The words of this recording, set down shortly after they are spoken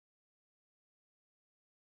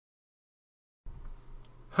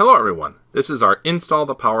Hello everyone, this is our Install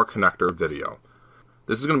the Power Connector video.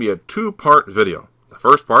 This is going to be a two-part video. The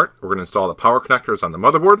first part, we're going to install the power connectors on the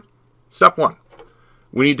motherboard. Step 1,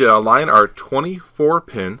 we need to align our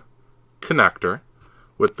 24-pin connector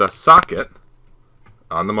with the socket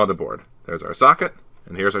on the motherboard. There's our socket,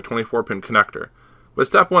 and here's our 24-pin connector. With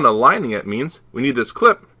step 1, aligning it means we need this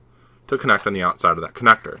clip to connect on the outside of that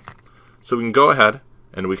connector. So we can go ahead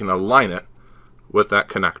and we can align it with that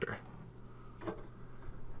connector.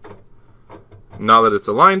 Now that it's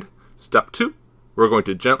aligned, step 2, we're going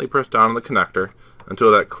to gently press down on the connector until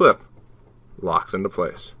that clip locks into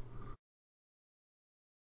place.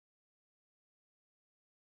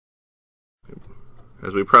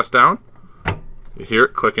 As we press down, you hear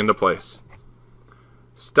it click into place.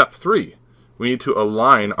 Step 3, we need to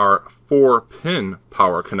align our 4-pin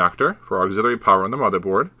power connector for auxiliary power on the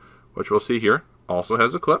motherboard, which we'll see here also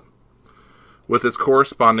has a clip, with its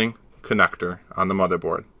corresponding connector on the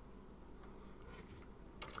motherboard.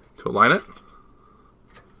 To align it,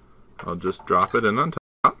 I'll just drop it in on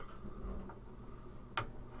top.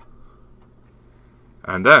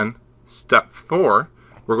 And then, step 4,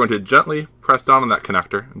 we're going to gently press down on that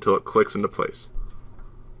connector until it clicks into place.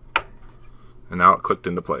 And now it clicked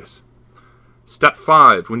into place. Step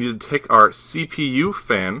 5, we need to take our CPU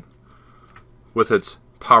fan with its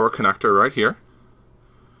power connector right here.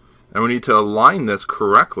 And we need to align this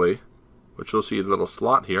correctly, which you'll see the little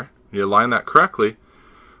slot here. We need to align that correctly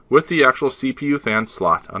with the actual CPU fan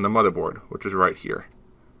slot on the motherboard, which is right here.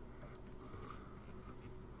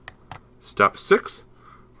 Step 6,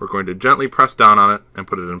 we're going to gently press down on it and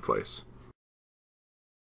put it in place.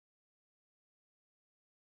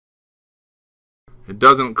 It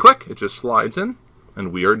doesn't click, it just slides in,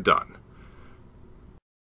 and we are done.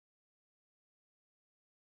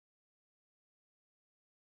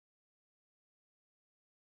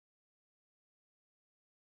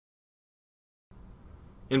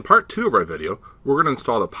 In part 2 of our video, we're going to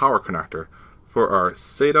install the power connector for our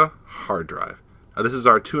SATA hard drive. Now, this is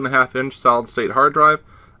our 2.5-inch solid state hard drive.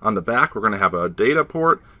 On the back, we're going to have a data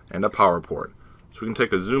port and a power port. So we can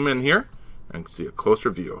take a zoom in here and see a closer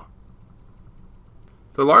view.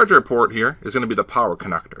 The larger port here is going to be the power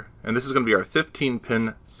connector, and this is going to be our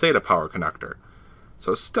 15-pin SATA power connector.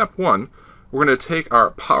 So step 1, we're going to take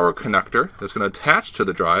our power connector that's going to attach to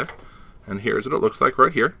the drive, and here's what it looks like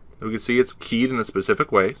right here. We can see it's keyed in a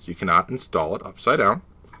specific way, so you cannot install it upside down.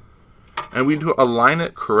 And we need to align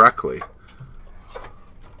it correctly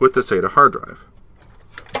with the SATA hard drive.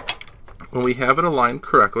 When we have it aligned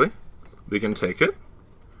correctly, we can take it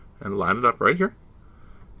and line it up right here.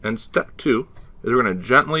 And step 2 is we're going to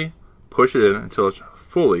gently push it in until it's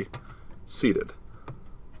fully seated.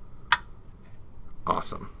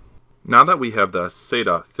 Awesome. Now that we have the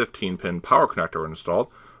SATA 15-pin power connector installed,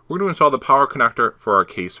 we're going to install the power connector for our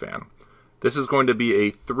case fan. This is going to be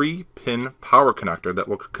a 3-pin power connector that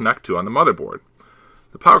we'll connect to on the motherboard.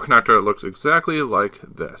 The power connector looks exactly like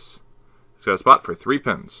this. It's got a spot for 3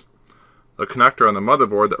 pins. The connector on the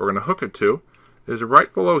motherboard that we're going to hook it to is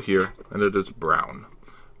right below here, and it is brown.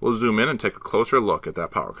 We'll zoom in and take a closer look at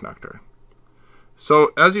that power connector.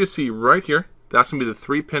 So as you see right here, that's going to be the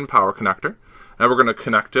 3-pin power connector, and we're going to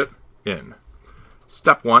connect it in.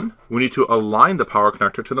 Step 1, we need to align the power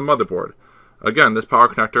connector to the motherboard. Again, this power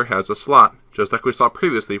connector has a slot, just like we saw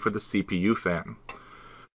previously for the CPU fan.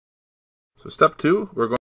 So step 2,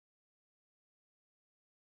 we're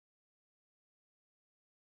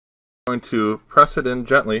going to press it in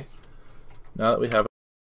gently now that we have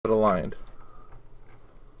it aligned.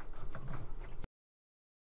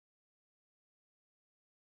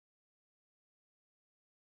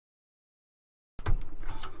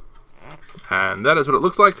 And that is what it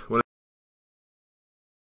looks like when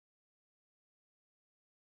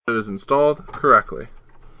it is installed correctly.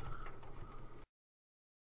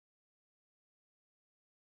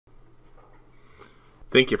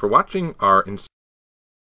 Thank you for watching our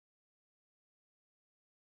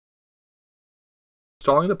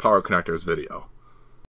installing the power connectors video.